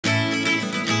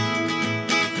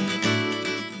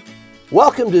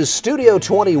Welcome to Studio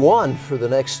 21. For the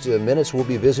next minutes, we'll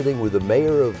be visiting with the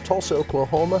mayor of Tulsa,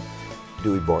 Oklahoma,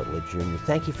 Dewey Bartlett, Jr.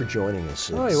 Thank you for joining us.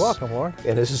 Oh, you're welcome, Loren.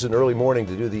 And this is an early morning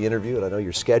to do the interview, and I know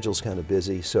your schedule's kind of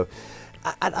busy. So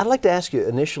I'd like to ask you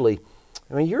initially,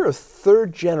 I mean, you're a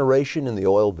third generation in the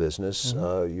oil business.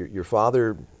 Your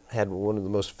father had one of the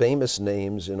most famous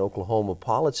names in Oklahoma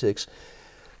politics.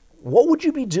 What would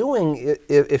you be doing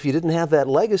if you didn't have that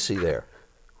legacy there?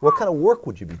 What kind of work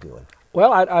would you be doing?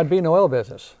 Well, I'd be in the oil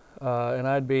business, and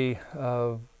I'd be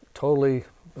totally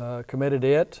committed to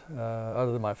it,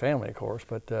 other than my family, of course.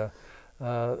 But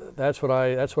that's what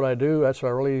I do. That's what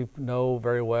I really know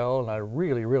very well, and I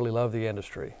really love the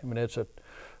industry. I mean, it's a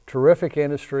terrific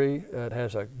industry. It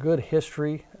has a good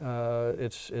history.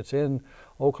 It's in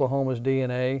Oklahoma's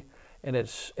DNA, and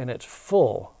it's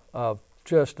full of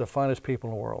just the finest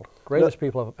people in the world, greatest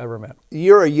people I've ever met.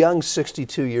 You're a young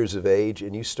 62 years of age,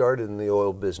 and you started in the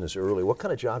oil business early. What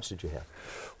kind of jobs did you have?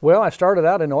 Well, I started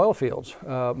out in oil fields.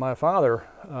 My father,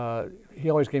 he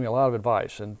always gave me a lot of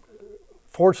advice, and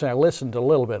fortunately I listened to a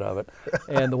little bit of it.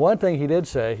 And the one thing he did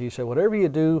say, he said, whatever you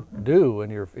do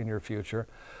in your future,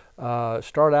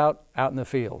 start out in the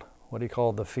field, what he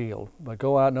called the field. But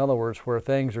go out, in other words, where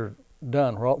things are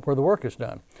done, where the work is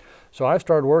done. So I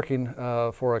started working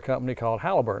for a company called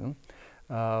Halliburton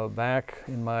back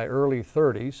in my early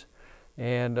 30s,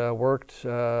 and worked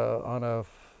on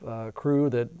a crew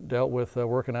that dealt with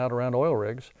working out around oil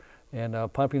rigs and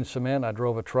pumping cement. I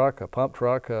drove a truck, a pump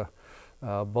truck, a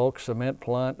bulk cement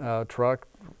plant truck,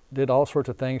 did all sorts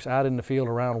of things out in the field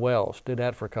around wells, did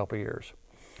that for a couple of years.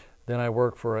 Then I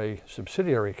worked for a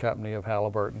subsidiary company of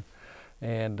Halliburton,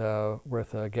 and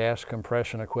with gas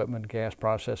compression equipment, gas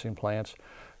processing plants.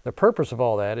 The purpose of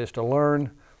all that is to learn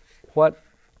what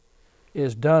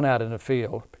is done out in the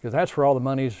field, because that's where all the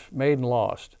money's made and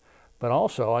lost. But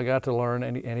also I got to learn,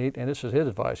 and this is his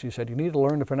advice, he said, you need to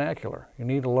learn the vernacular. You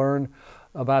need to learn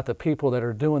about the people that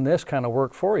are doing this kind of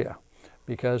work for you.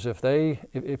 Because if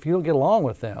you don't get along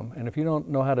with them, and if you don't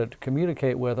know how to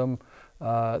communicate with them,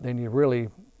 then you really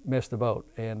miss the boat.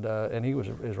 And he was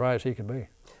as right as he could be.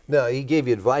 Now, he gave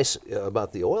you advice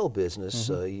about the oil business.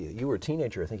 You were a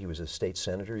teenager. I think he was a state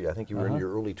senator. I think you were in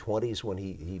your early 20s when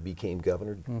he became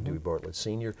governor, Dewey Bartlett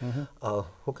Sr.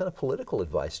 What kind of political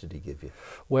advice did he give you?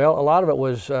 Well, a lot of it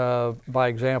was by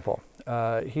example.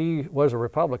 He was a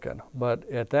Republican, but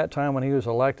at that time when he was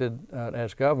elected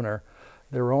as governor,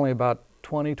 there were only about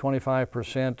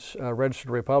 20–25%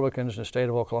 registered Republicans in the state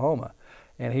of Oklahoma.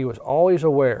 And he was always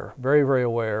aware, very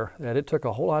aware, that it took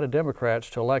a whole lot of Democrats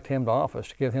to elect him to office,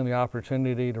 to give him the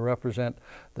opportunity to represent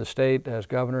the state as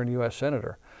governor and U.S.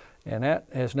 senator. And that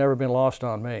has never been lost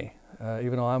on me.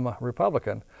 Even though I'm a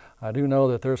Republican, I do know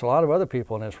that there's a lot of other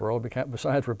people in this world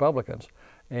besides Republicans.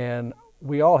 And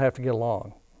we all have to get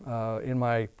along. In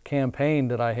my campaign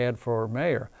that I had for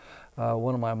mayor,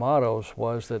 one of my mottos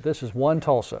was that this is one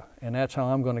Tulsa, and that's how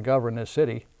I'm going to govern this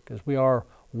city, because we are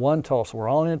one Tulsa. We're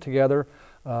all in it together.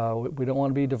 We don't want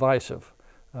to be divisive.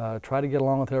 Try to get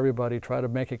along with everybody. Try to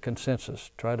make a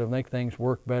consensus. Try to make things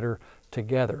work better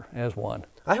together as one.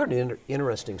 I heard an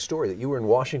interesting story that you were in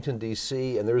Washington,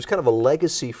 D.C., and there was kind of a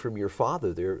legacy from your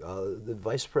father there. The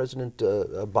Vice President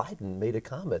Biden made a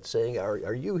comment saying,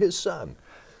 are you his son?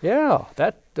 Yeah,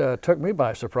 that took me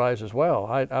by surprise as well.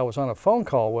 I was on a phone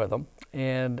call with him,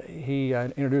 and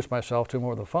I introduced myself to him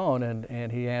over the phone,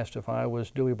 and he asked if I was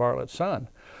Dewey Bartlett's son.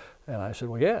 And I said,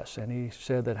 well, yes. And he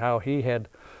said that how he had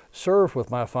served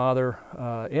with my father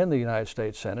in the United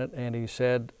States Senate, and he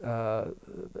said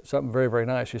something very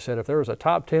nice. He said, if there was a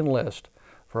top 10 list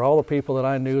for all the people that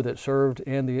I knew that served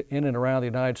in and around the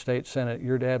United States Senate,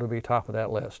 your dad would be top of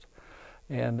that list.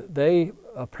 And they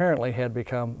apparently had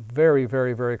become very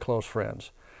close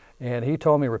friends. And he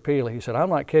told me repeatedly, he said, I'm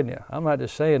not kidding you. I'm not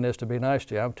just saying this to be nice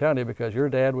to you. I'm telling you because your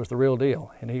dad was the real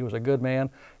deal, and he was a good man.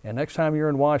 And next time you're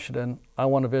in Washington, I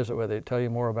want to visit with you, tell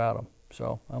you more about him.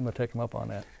 So I'm going to take him up on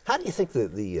that. How do you think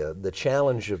that the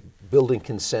challenge of building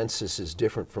consensus is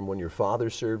different from when your father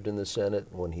served in the Senate,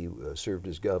 when he served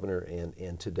as governor,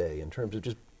 and today, in terms of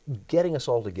just getting us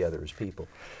all together as people?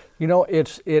 You know,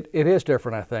 it is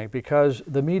different, I think, because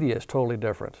the media is totally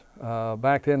different.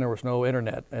 Back then there was no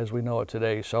internet as we know it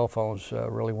today. Cell phones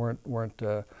really weren't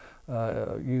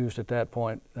used at that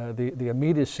point. The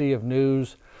immediacy of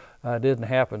news didn't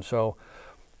happen, so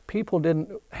people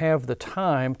didn't have the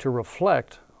time to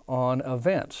reflect on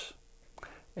events.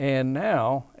 And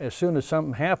now, as soon as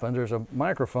something happens, there's a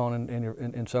microphone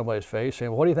in somebody's face saying,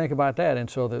 well, what do you think about that? And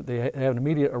so that they have an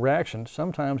immediate reaction,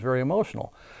 sometimes very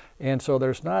emotional. And so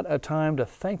there's not a time to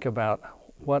think about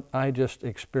what I just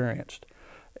experienced.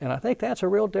 And I think that's a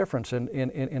real difference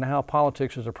in how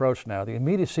politics is approached now, the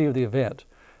immediacy of the event.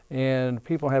 And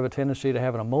people have a tendency to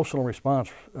have an emotional response,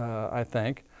 I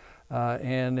think,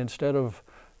 and instead of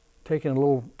taking a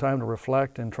little time to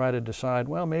reflect and try to decide,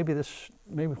 well, maybe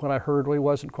what I heard really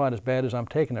wasn't quite as bad as I'm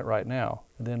taking it right now,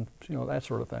 and then, you know, that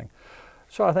sort of thing.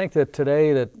 So I think that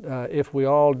today that if we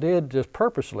all did just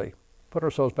purposely put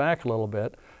ourselves back a little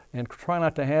bit and try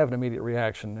not to have an immediate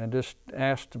reaction and just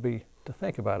ask to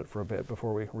think about it for a bit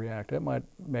before we react, it might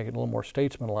make it a little more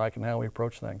statesmanlike in how we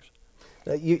approach things.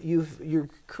 Now, your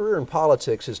career in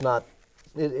politics is not,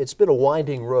 it's been a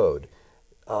winding road.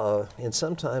 And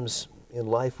sometimes in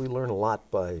life we learn a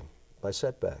lot by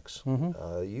setbacks.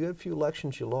 Mm-hmm. You had a few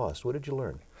elections you lost. What did you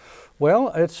learn? Well,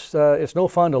 it's no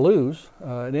fun to lose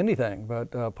in anything,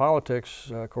 but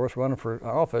politics, of course, running for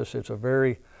office, it's a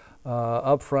very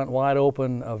upfront, wide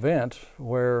open event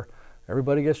where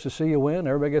everybody gets to see you win,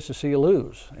 everybody gets to see you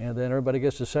lose, and then everybody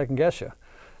gets to second guess you.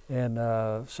 And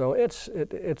so it's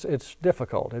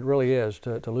difficult. It really is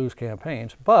to lose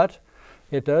campaigns, but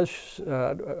it does.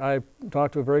 I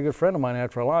talked to a very good friend of mine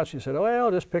after I lost. She said, "Oh,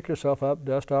 well, just pick yourself up,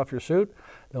 dust off your suit.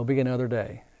 There'll be another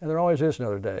day." And there always is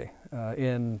another day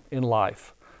in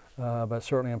life, but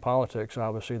certainly in politics,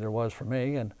 obviously there was for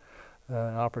me, and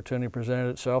an opportunity presented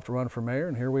itself to run for mayor,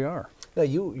 and here we are. Now,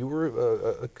 you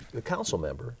were a council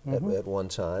member mm-hmm. at one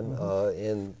time, mm-hmm.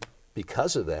 And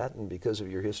because of that, and because of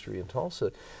your history in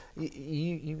Tulsa,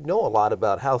 you know a lot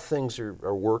about how things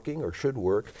are working or should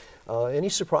work. Any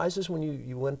surprises when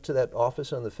you went to that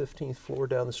office on the 15th floor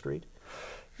down the street?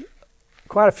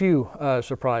 Quite a few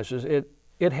surprises.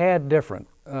 It had different.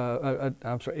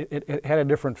 It had a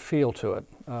different feel to it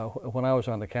when I was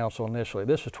on the council initially.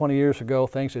 This was 20 years ago.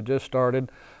 Things had just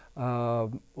started.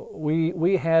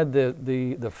 We had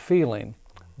the feeling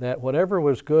that whatever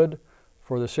was good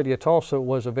for the city of Tulsa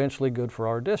was eventually good for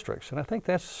our districts, and I think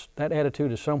that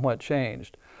attitude has somewhat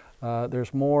changed.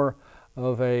 There's more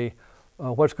of a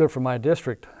what's good for my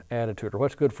district attitude, or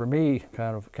what's good for me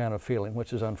kind of feeling,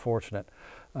 which is unfortunate.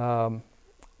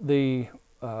 The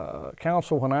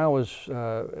council, when I was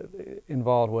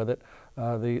involved with it,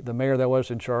 the mayor that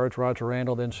was in charge, Roger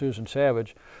Randall, then Susan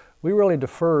Savage, we really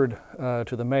deferred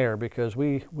to the mayor because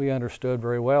we understood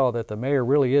very well that the mayor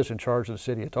really is in charge of the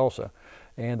city of Tulsa,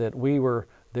 and that we were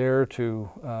there to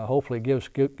hopefully give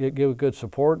good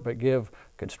support, but give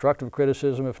constructive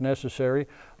criticism if necessary.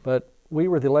 But we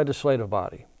were the legislative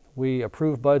body. We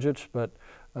approved budgets, but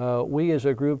we as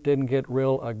a group didn't get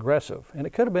real aggressive. And it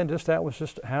could have been that was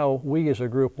just how we as a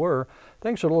group were.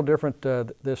 Things are a little different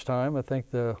this time. I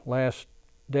think the last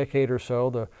decade or so,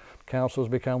 the council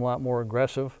has become a lot more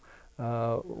aggressive,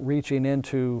 reaching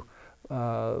into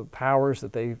powers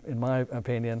that they, in my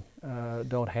opinion,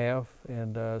 don't have.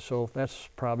 And so that's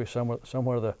probably somewhat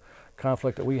of the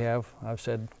conflict that we have. I've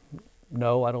said,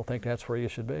 no, I don't think that's where you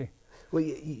should be. Well,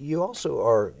 you also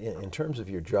are, in terms of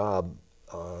your job,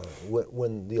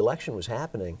 when the election was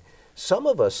happening, some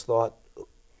of us thought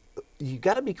you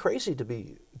got to be crazy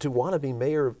to want to be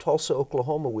mayor of Tulsa,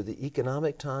 Oklahoma, with the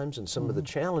economic times and some mm-hmm. of the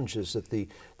challenges that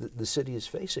the city is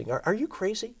facing. Are you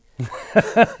crazy?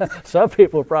 Some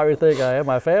people probably think I am.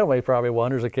 My family probably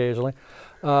wonders occasionally.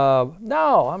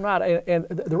 No, I'm not. And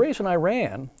the reason I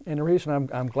ran, and the reason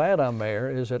I'm glad I'm mayor,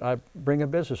 is that I bring a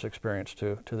business experience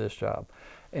to this job.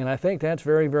 And I think that's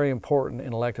very, very important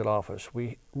in elected office.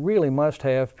 We really must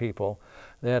have people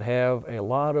that have a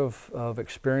lot of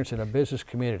experience in a business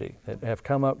community, that have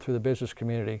come up through the business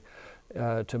community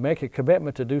to make a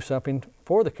commitment to do something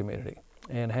for the community.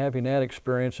 And having that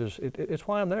experience it's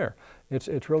why I'm there.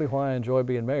 It's really why I enjoy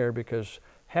being mayor, because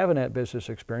having that business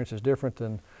experience is different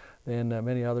than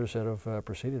many others that have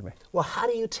preceded me. Well, how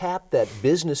do you tap that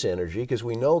business energy? Because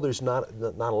we know there's not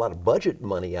a lot of budget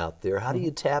money out there. How do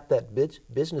you tap that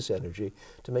business energy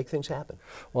to make things happen?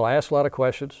 Well, I ask a lot of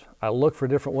questions. I look for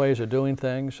different ways of doing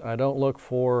things. I don't look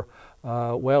for,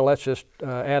 well, let's just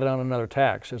add on another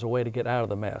tax as a way to get out of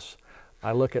the mess.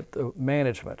 I look at the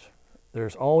management.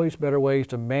 There's always better ways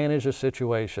to manage a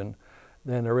situation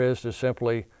than there is to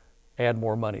simply add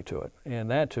more money to it. And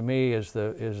that, to me, is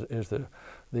the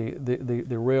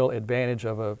real advantage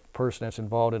of a person that's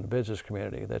involved in the business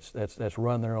community, that's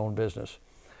run their own business.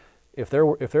 If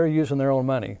they're using their own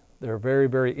money, they're very,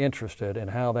 very interested in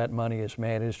how that money is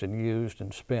managed and used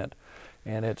and spent.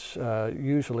 And it's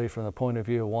usually from the point of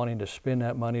view of wanting to spend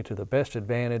that money to the best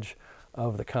advantage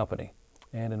of the company.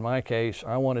 And in my case,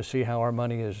 I want to see how our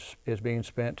money is being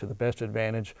spent to the best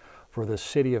advantage for the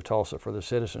city of Tulsa, for the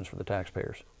citizens, for the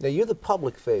taxpayers. Now, you're the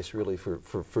public face, really,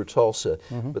 for Tulsa,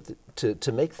 mm-hmm. but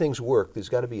to make things work, there's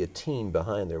got to be a team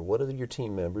behind there. What are your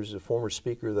team members? A former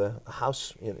Speaker of the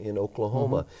House in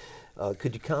Oklahoma.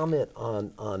 Could you comment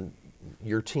on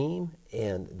your team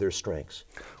and their strengths?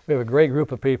 We have a great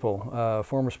group of people.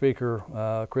 Former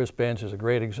Speaker Chris Benz is a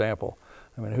great example.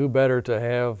 I mean, who better to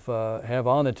have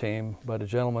on the team but a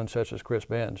gentleman such as Chris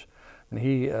Benz? And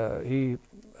he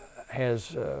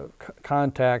has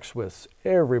contacts with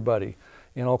everybody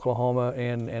in Oklahoma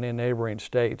and in neighboring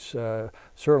states,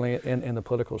 certainly in the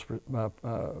political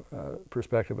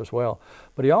perspective as well.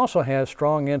 But he also has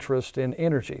strong interest in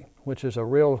energy, which is a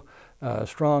real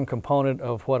strong component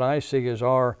of what I see as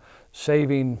our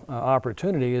saving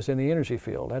opportunity is in the energy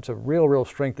field. That's a real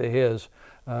strength of his.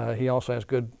 He also has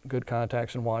good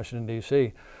contacts in Washington,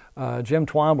 D.C. Jim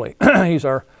Twombly, he's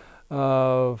our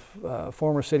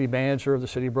former city manager of the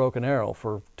city of Broken Arrow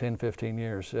for 10, 15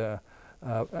 years.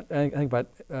 I think about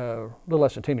a little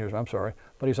less than 10 years, I'm sorry.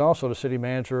 But he's also the city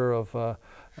manager of a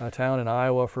town in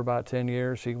Iowa for about 10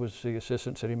 years. He was the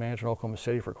assistant city manager in Oklahoma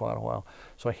City for quite a while.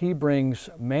 So he brings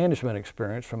management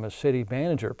experience from a city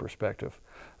manager perspective.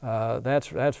 That's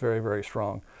very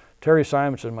strong. Terry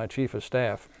Simonson, my chief of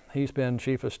staff, he's been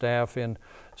chief of staff in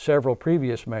several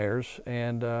previous mayors,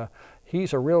 and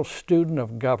he's a real student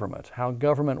of government, how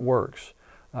government works.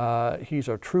 He's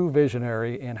a true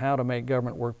visionary in how to make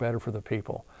government work better for the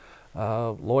people.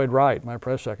 Lloyd Wright, my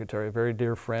press secretary, a very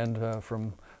dear friend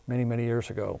from many years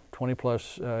ago,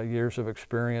 20+ years of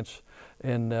experience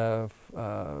in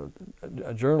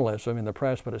journalism in the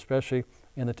press, but especially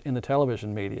in the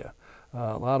television media.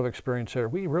 A lot of experience there.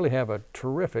 We really have a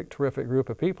terrific group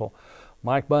of people.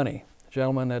 Mike Bunny,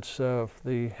 gentleman that's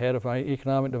the head of my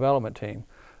economic development team,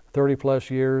 30+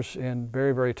 years in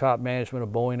very top management of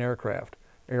Boeing aircraft.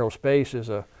 Aerospace is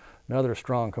another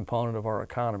strong component of our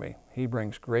economy. He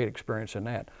brings great experience in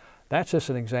that. That's just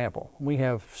an example. We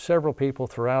have several people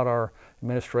throughout our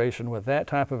administration with that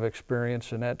type of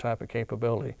experience and that type of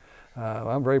capability.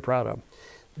 I'm very proud of them.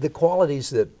 The qualities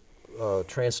that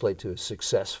translate to a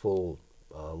successful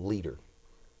leader,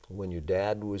 when your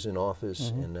dad was in office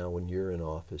and now when you're in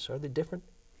office, are they different?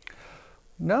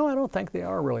 No, I don't think they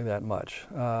are really that much.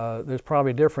 There's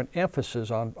probably different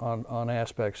emphasis on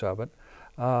aspects of it.